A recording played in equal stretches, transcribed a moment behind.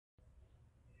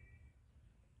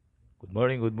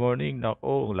Good morning.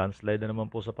 Nako, landslide na naman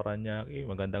po sa Parañaque.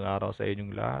 Magandang araw sa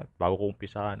inyong lahat. Bago ko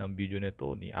umpisahan ang video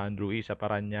nito ni Andrew E. sa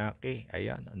Parañaque.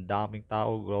 Ayan, ang daming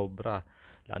tao, grobra.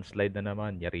 Landslide na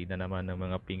naman, yari na naman ng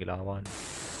mga pinglawan.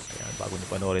 Ayan, bago nyo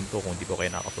panoorin to, kung di po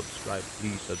kayo nakasubscribe,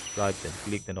 please subscribe and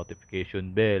click the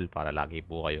notification bell para lagi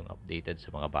po kayong updated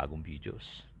sa mga bagong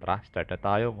videos. Tara, start na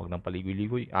tayo. Huwag nang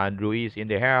paligoy-ligoy. Andrew is in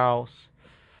the house.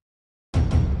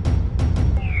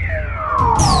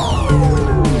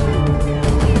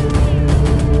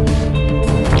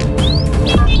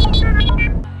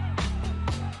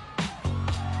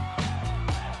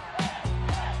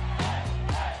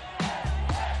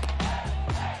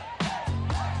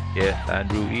 Yes,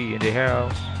 Andrew E. in the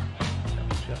house. Ayan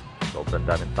siya. Sobrang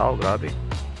daming tao, grabe.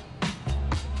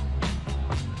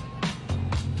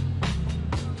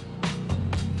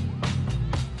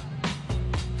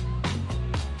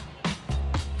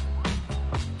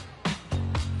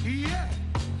 Yeah!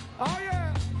 Oh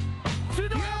yeah!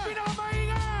 Sino kaya ang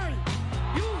pinakamaingay?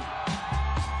 You!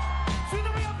 Sino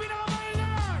kaya ang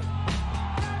pinakamaingay?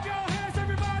 Clap your hands,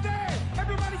 everybody!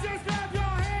 Everybody just clap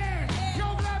your hands! Yo,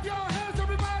 clap your hands,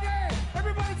 everybody!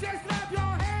 Everybody just clap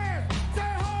your hands!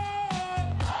 Say ho!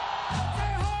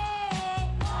 Say ho!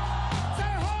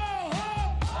 Say ho, ho!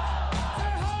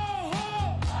 Say ho, ho!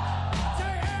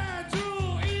 Say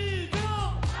Andrew E. Go!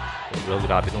 Sobrang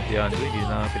grabe tong si Andrew, hindi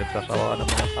na pinagsasawa ng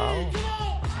mga tao.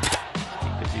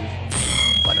 Kasi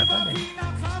panatan eh.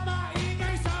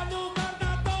 Pinakamaingay sa lugar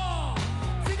na to?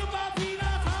 Sino ba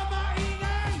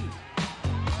pinakamaingay?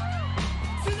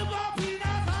 Sino ba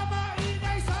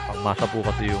pinakamaingay sa lugar Pangmasa po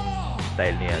kasi yung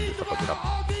style ni Andrew sa pag-rap.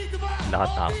 Lahat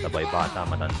nakakasabay, bata,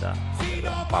 matanda.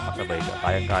 Papasabay ka,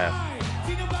 kayang-kaya.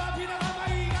 Sino ba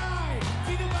pinakamaingay?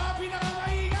 Sino ba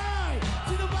pinakamaingay?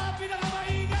 Sino ba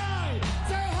pinakamaingay?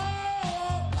 Say ho!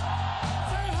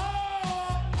 Say ho!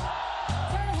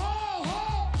 Say ho,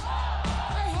 ho!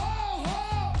 Say ho, ho!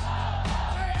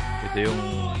 Say Ito yung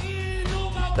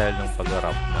style ng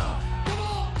pag-rap na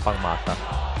pangmasa.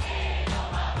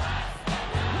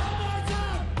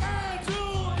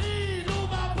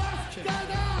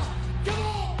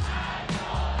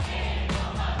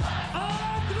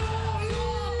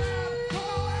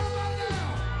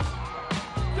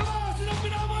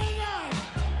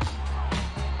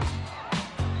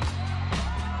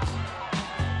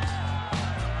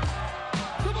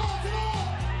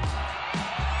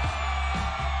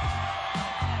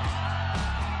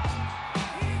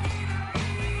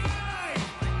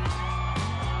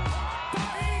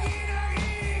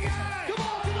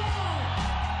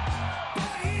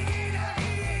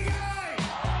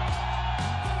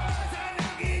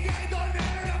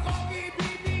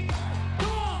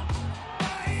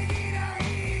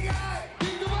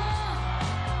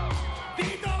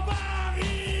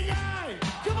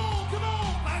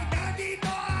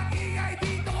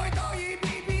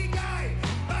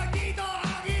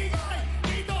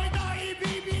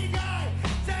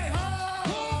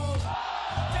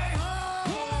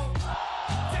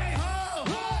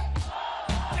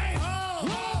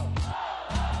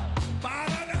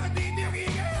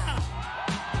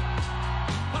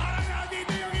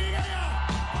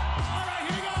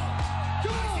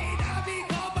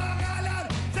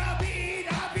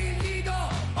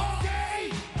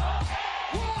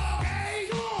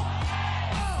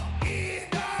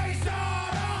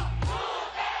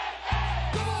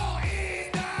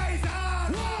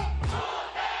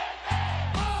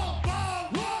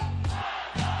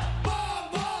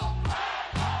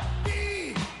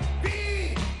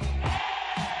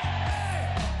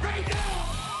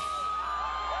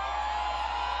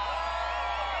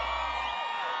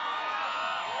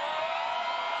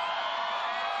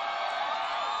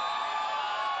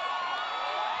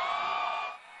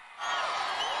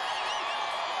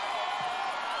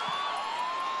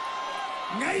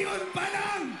 Ngayon pa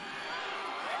lang!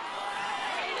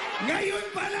 Ngayon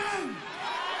pa lang!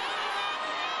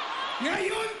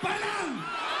 Ngayon pa lang!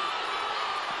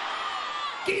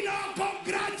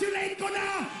 Kino-congratulate ko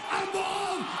na ang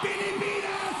buong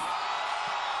Pilipinas!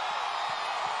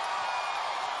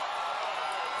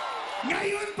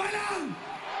 Ngayon pa lang!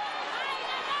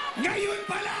 Ngayon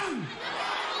pa lang!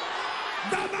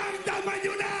 Damang-dama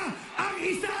nyo na ang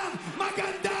isang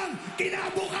magandang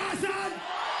kinabukasan!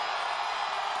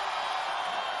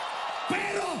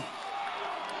 Pero,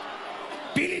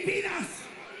 Pilipinas,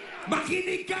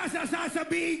 makinig ka sa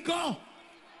sasabihin ko.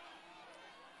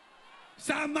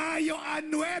 Sa Mayo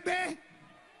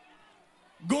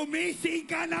 9, gumising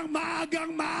ka ng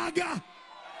maagang-maaga.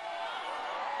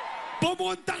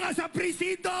 Pumunta ka sa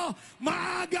presinto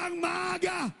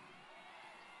maagang-maaga.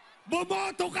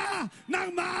 bumoto ka ng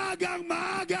maagang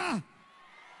maaga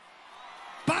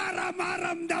para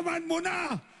maramdaman mo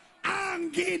na ang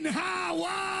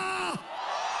ginhawa.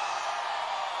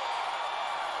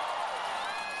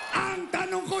 Ang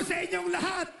tanong ko sa inyong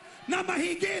lahat na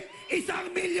mahigit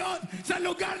 1,000,000 sa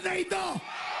lugar na ito.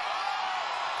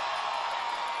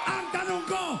 Ang tanong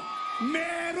ko,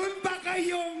 meron ba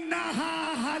kayong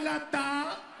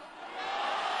nahahalata?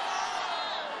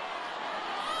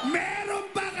 Meron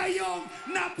ba kayong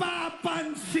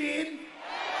napapansin?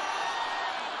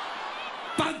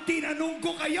 Pag tinanong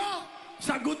ko kayo,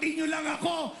 sagutin nyo lang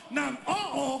ako ng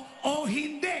oo o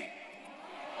hindi.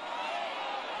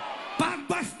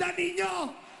 Pagbasta ninyo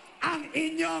ang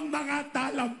inyong mga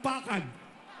talampakan.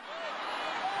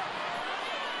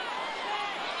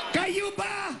 Kayo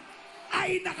ba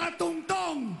ay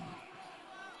nakatungtong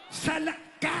sa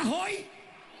kahoy?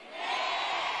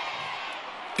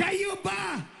 Kayo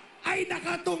ba ay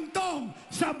nakatungtong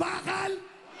sa bakal?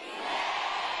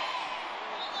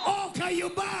 O kayo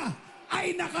ba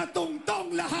ay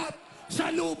nakatungtong lahat sa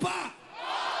lupa?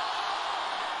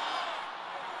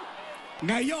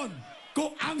 Ngayon,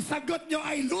 kung ang sagot nyo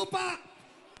ay lupa,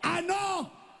 ano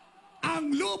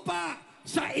ang lupa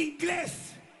sa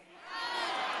Ingles?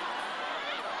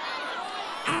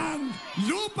 Ang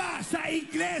lupa sa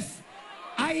Ingles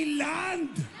ay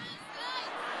land.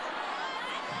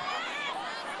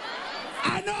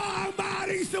 Ano ang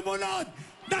maaaring sumunod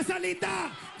na salita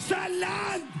sa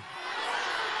land?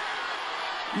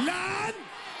 Land?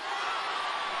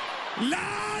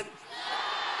 Land?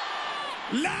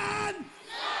 Land?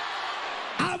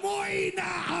 Amoy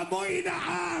na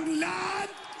ang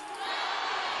land?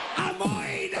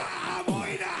 Amoy na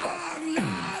ang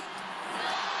land?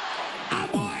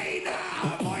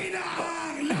 Amoy na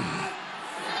ang land?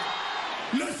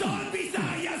 Luzon,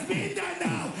 Visayas,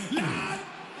 Mindanao, land?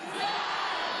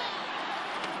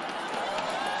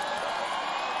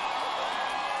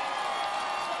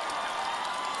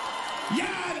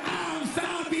 Yan ang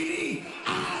sabi ni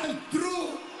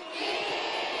Andrew.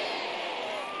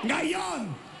 Ngayon,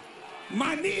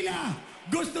 Manila,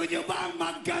 gusto nyo bang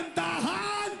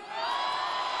magkantahan?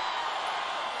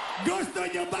 Gusto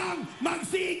nyo bang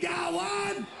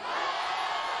magsigawan?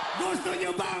 Gusto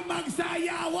nyo bang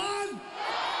magsayawan?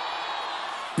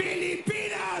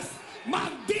 Pilipinas,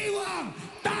 magdiwang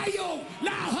tayong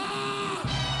lahat!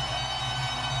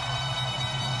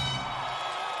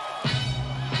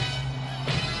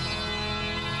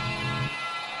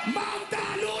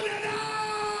 Magtalo na na!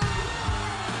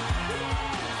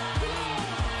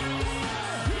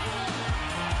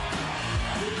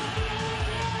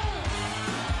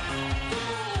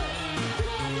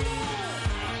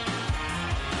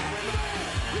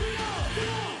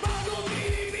 Bagong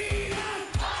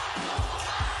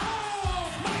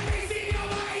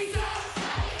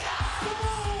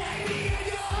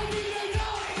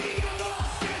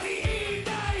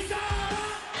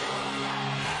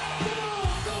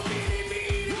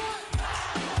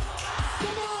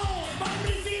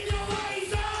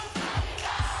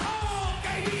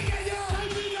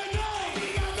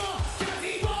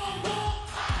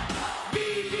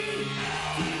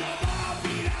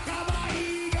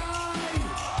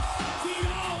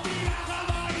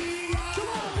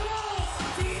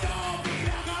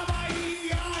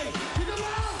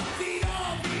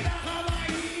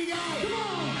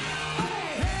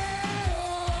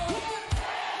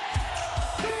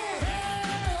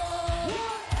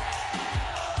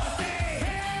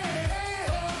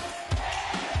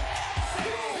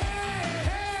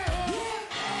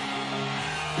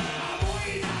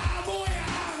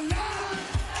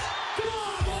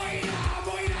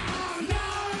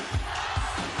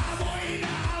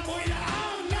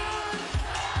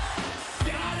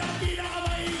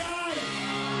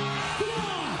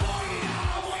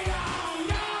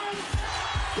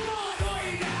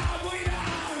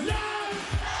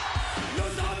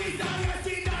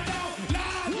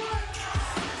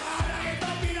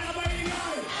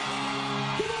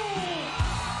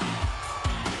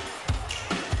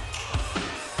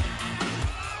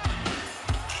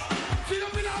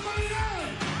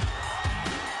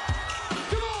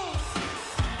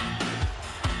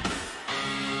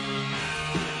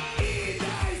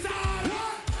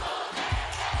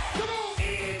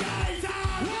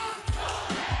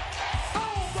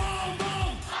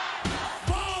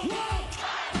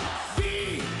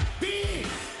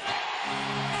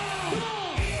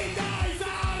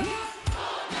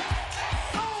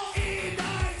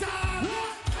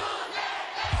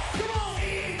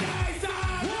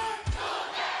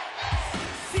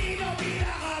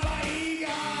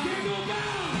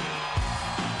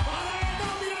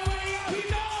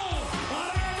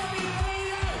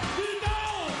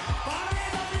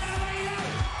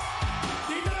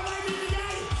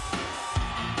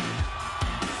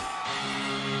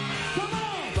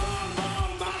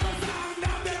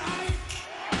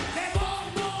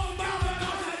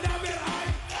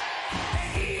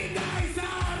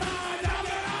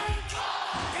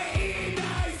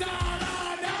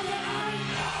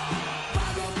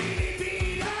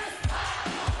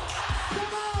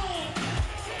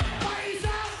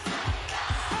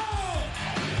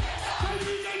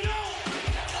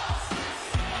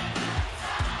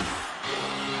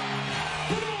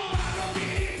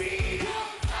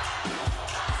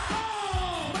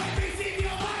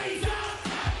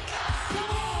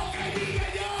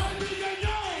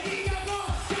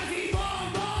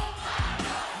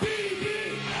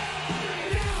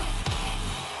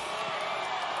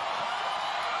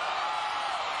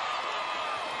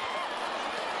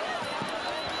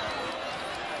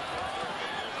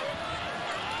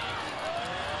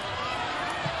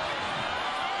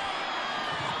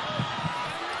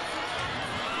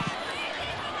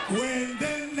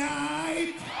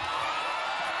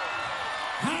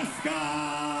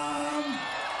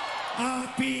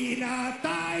At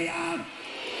pinatayang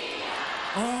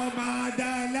o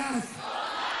madalas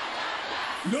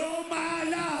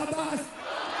lumalabas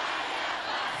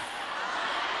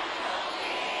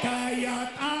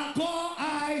kaya't ako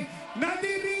ay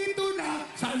nadirito na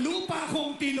sa lupa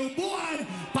kong tinubuan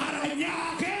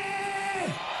Parañaque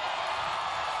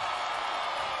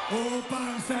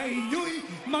upang sa inyo'y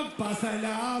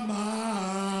magpasalamat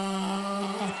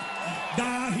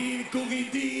dahil kung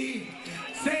hindi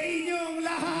sa inyong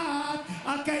lahat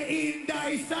at kay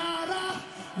Inday Sara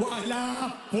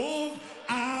wala pong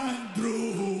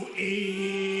Andrew E.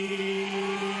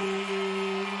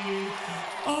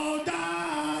 Oh,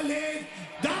 darling,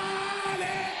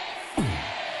 darling.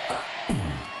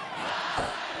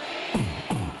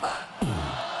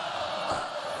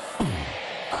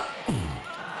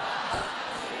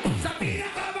 Sa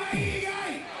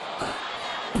pinakamaingay,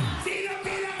 sino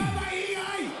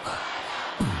pinakamaingay?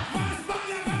 Mas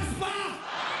malakas pa!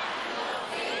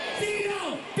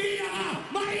 Sino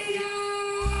pinakamaingay?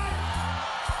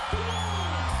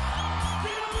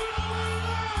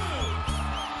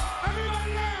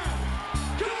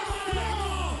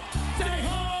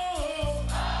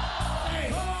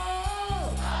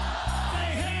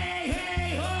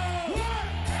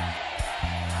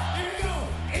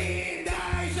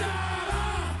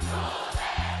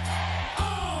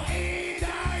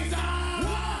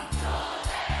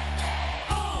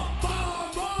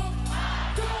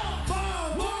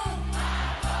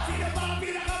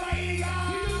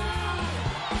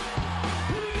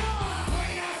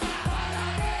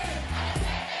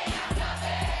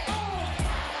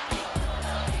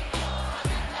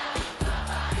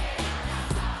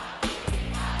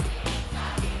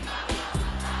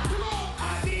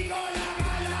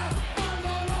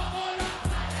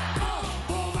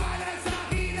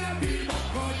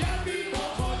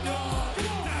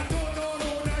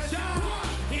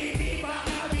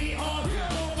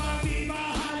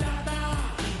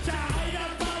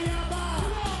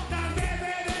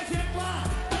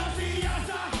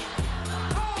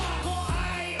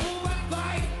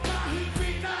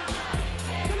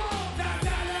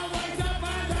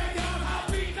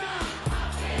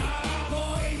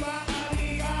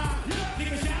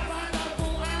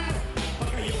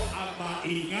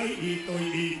 Ito'y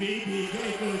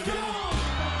ibibigay ko dyan.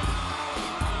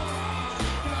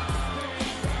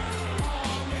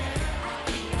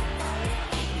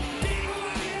 Di ko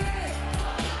marinig!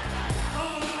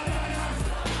 Oh, madalas!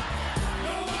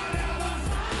 Lumalabas!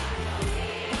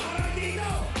 Para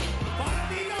dito! Para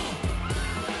dito!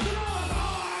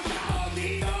 Totoo ang tao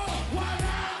dito!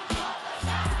 Walang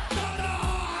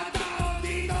totoo ang tao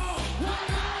dito!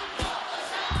 Walang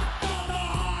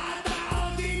totoo ang tao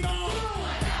dito!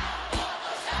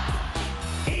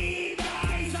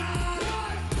 Inday Sara!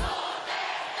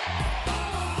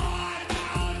 Totoo ang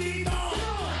tao dito!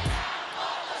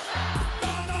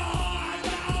 Totoo ang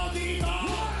tao dito!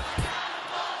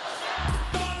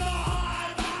 Totoo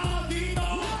ang tao dito!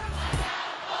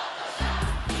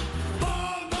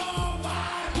 Bongbong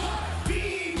Marcos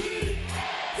TV!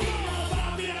 Sino ba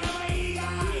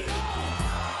pinakamaingay?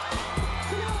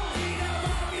 Sino ba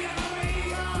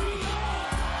pinakamaingay?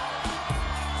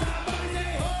 Somebody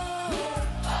say ho!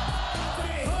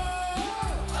 Say ho!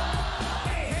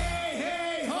 Hey, hey,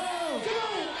 hey, ho!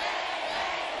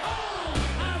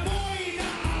 Amoy na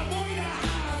ang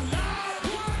lahat!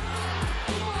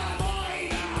 Amoy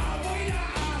na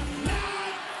ang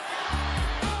lahat!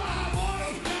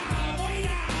 Amoy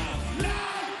na ang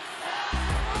lahat!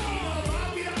 Sino ba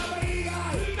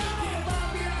pinakamaingay? Sino ba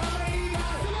pinakamaingay?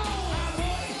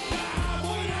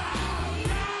 Amoy na ang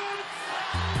lahat!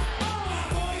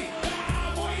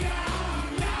 Amoy na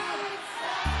ang lahat!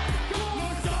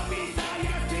 Luzon,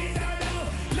 Visayas, Mindanao,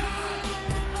 lahat!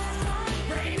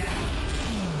 Right now!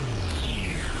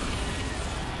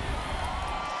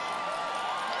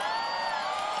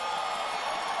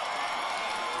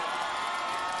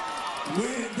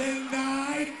 When the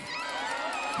night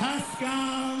has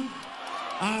come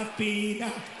at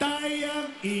pinatay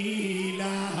ang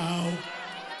ilaw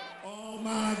o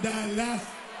madalas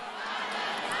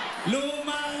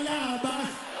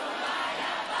lumalabas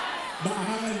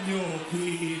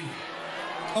banyokin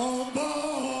o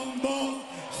bongbong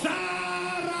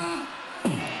Sara.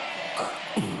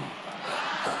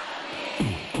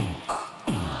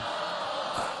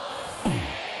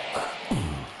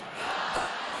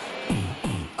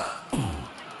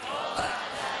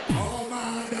 O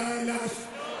madalas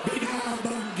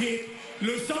binabanggit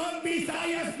Luzon,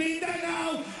 Visayas,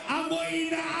 Mindanao,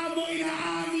 amoy na ang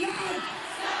lahat.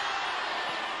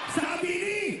 Sabi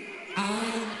ni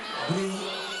Andrew.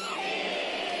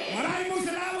 Maraming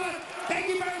salamat. Thank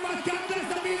you very